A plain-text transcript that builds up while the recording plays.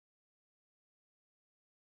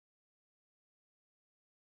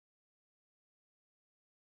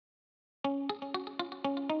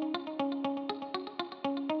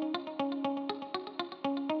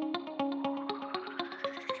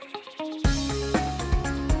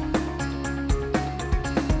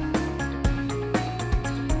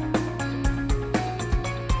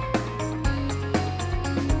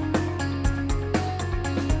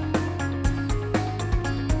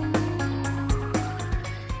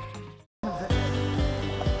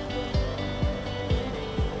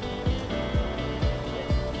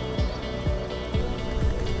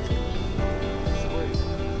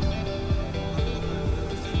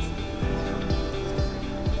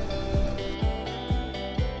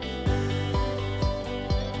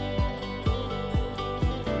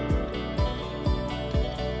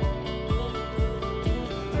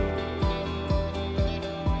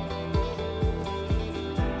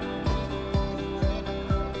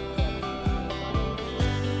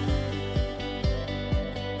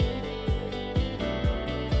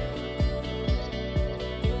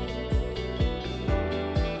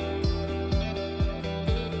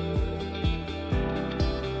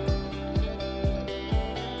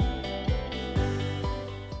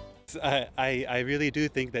I really do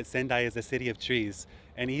think that Sendai is a city of trees.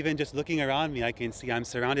 And even just looking around me, I can see I'm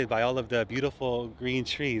surrounded by all of the beautiful green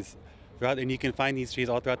trees throughout, and you can find these trees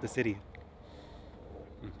all throughout the city.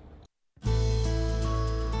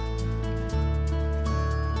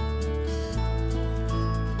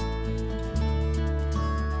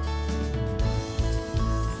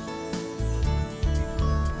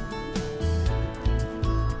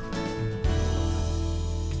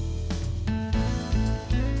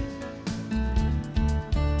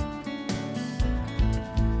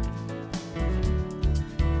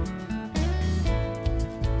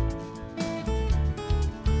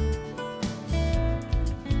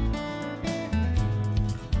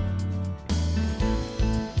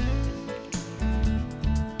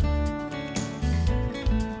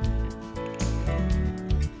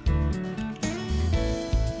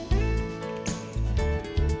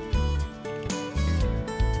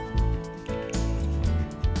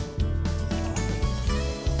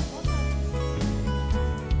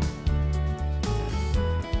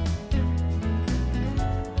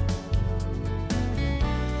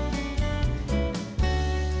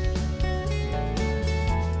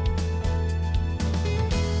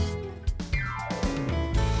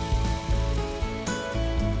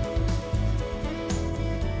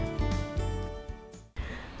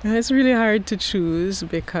 It's really hard to choose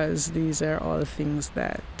because these are all things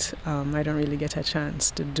that I don't really get a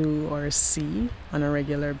chance to do or see on a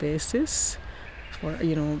regular basis.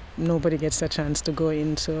 Nobody gets a chance to go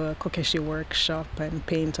into a kokeshi workshop and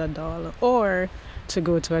paint a doll, or to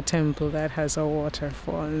go to a temple that has a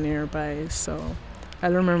waterfall nearby. So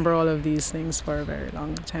I'll remember all of these things for a very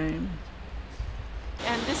long time.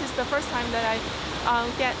 And this is the first time that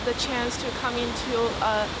I get the chance to come into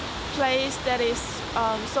a place that is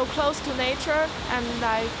so close to nature, and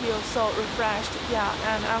I feel so refreshed. Yeah,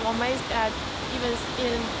 and I'm amazed at even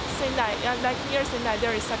in Sendai, like near Sendai,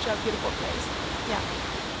 there is such a beautiful place. Yeah.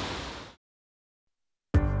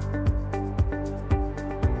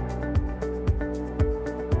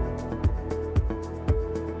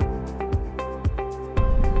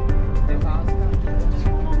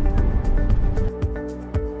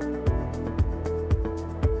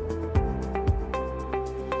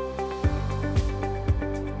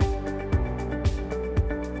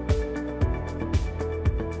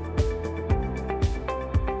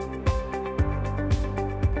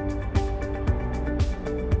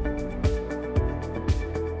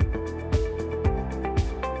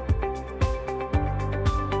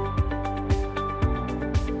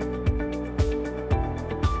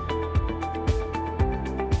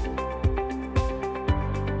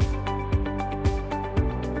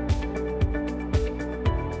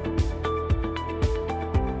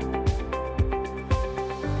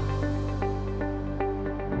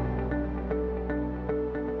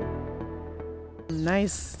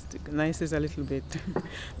 Nice is a little bit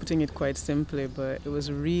putting it quite simply, but it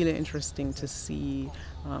was really interesting to see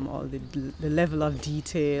all the level of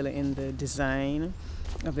detail in the design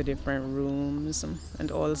of the different rooms,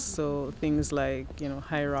 and also things like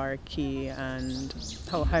hierarchy and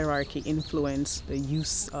how hierarchy influenced the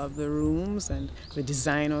use of the rooms and the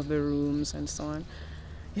design of the rooms and so on.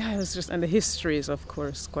 Yeah, it was just, and the history is of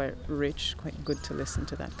course quite rich, quite good to listen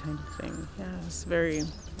to that kind of thing. Yeah, it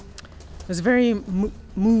was very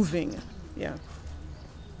moving, yeah.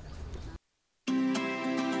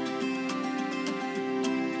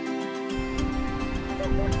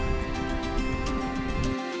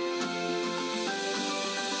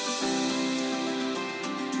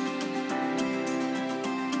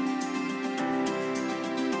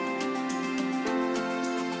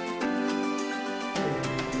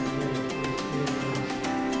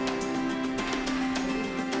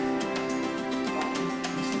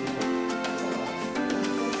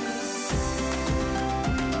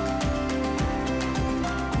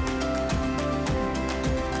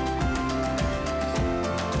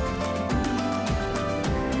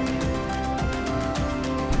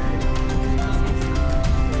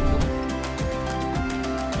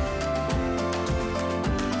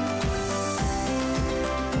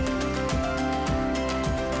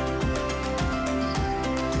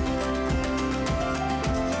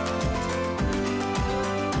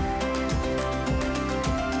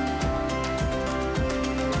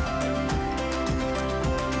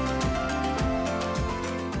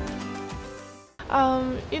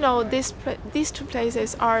 These two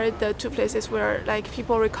places are the two places where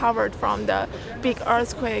people recovered from the big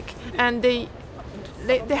earthquake, and they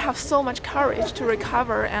have so much courage to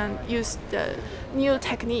recover and use the new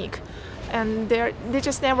technique, and they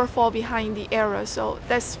just never fall behind the error. So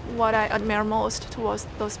that's what I admire most towards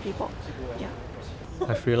those people. Yeah.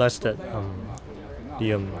 I've realized that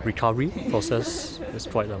the recovery process is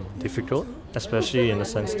quite difficult, especially in the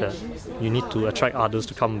sense that you need to attract others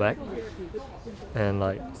to come back. And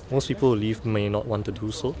like most people who leave may not want to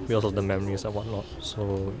do so because of the memories and whatnot.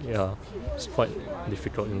 So yeah, it's quite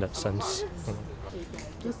difficult in that sense.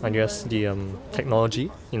 I guess the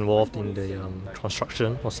technology involved in the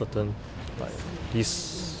construction of certain like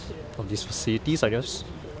these facilities, I guess,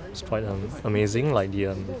 is quite amazing. Like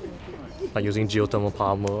the like using geothermal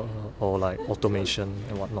power or like automation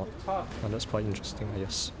and whatnot. And that's quite interesting, I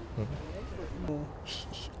guess.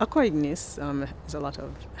 Aqua Ignis has a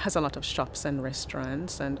lot of shops and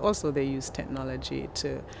restaurants, and also they use technology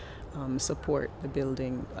to support the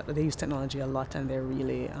building. They use technology a lot, and they're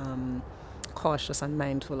really cautious and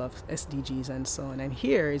mindful of SDGs and so on. And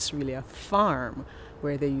here it's really a farm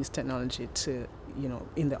where they use technology to,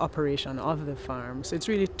 in the operation of the farm. So it's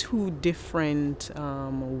really two different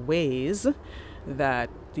ways that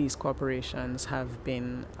these corporations have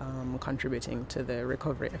been contributing to the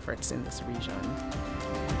recovery efforts in this region.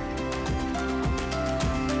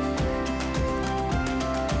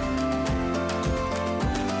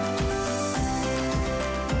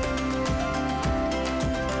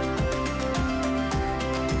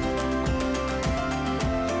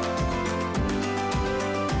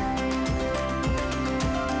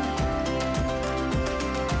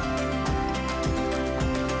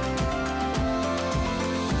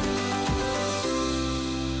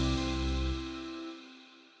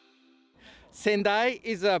 Sendai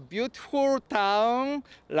is a beautiful town,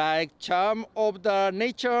 like charm of the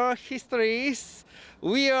nature histories.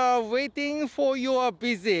 We are waiting for your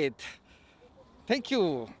visit. Thank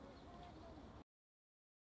you.